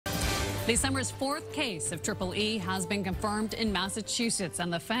The summer's fourth case of EEE has been confirmed in Massachusetts,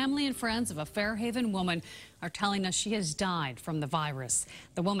 and the family and friends of a Fairhaven woman are telling us she has died from the virus.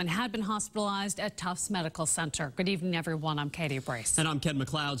 The woman had been hospitalized at Tuft's Medical Center. Good evening, everyone. I'm Katie Brace. And I'm Ken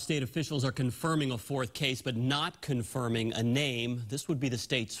McLeod. State officials are confirming a fourth case, but not confirming a name. This would be the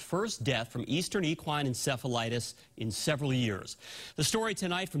state's first death from Eastern equine encephalitis in several years. The story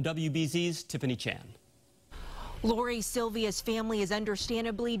tonight from WBZ's Tiffany Chan. Laurie Sylvia's family is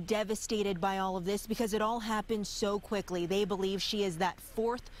understandably devastated by all of this because it all happened so quickly. They believe she is that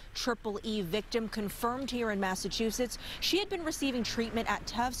fourth EEE victim confirmed here in Massachusetts. She had been receiving treatment at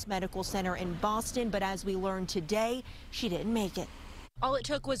Tuft's Medical Center in Boston, but as we learned today, she didn't make it. All it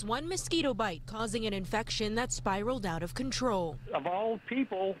took was one mosquito bite, causing an infection that spiraled out of control. Of all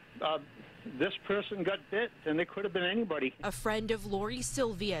people, this person got bit, and it could have been anybody. A friend of Laurie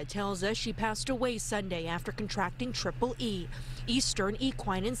Sylvia tells us she passed away Sunday after contracting EEE, Eastern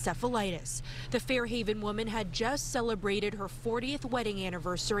equine encephalitis. The Fairhaven woman had just celebrated her 40th wedding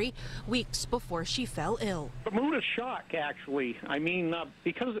anniversary weeks before she fell ill. The mood of shock, actually. I mean,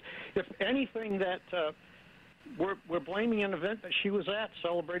 because if anything that we're blaming an event that she was at,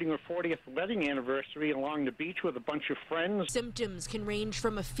 celebrating her 40th wedding anniversary along the beach with a bunch of friends. Symptoms can range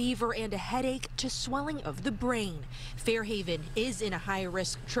from a fever and a headache to swelling of the brain. Fairhaven is in a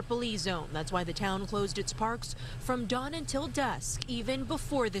high-risk EEE zone. That's why the town closed its parks from dawn until dusk, even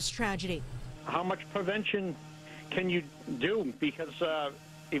before this tragedy. How much prevention can you do? Because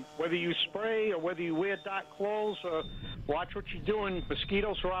whether you spray or whether you wear dark clothes, watch what you're doing.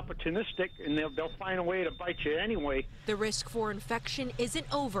 Mosquitoes are opportunistic, and they'll find a way to bite you anyway. The risk for infection isn't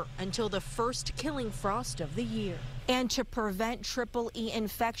over until the first killing frost of the year. And to prevent EEE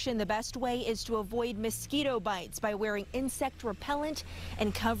infection, the best way is to avoid mosquito bites by wearing insect repellent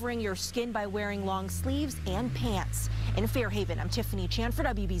and covering your skin by wearing long sleeves and pants. In Fairhaven, I'm Tiffany Chan for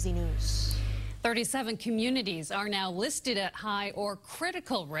WBZ News. 37 communities are now listed at high or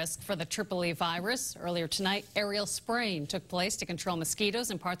critical risk for the EEE virus. Earlier tonight, aerial spraying took place to control mosquitoes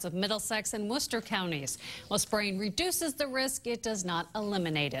in parts of Middlesex and Worcester counties. While spraying reduces the risk, it does not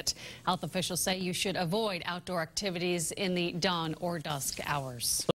eliminate it. Health officials say you should avoid outdoor activities in the dawn or dusk hours.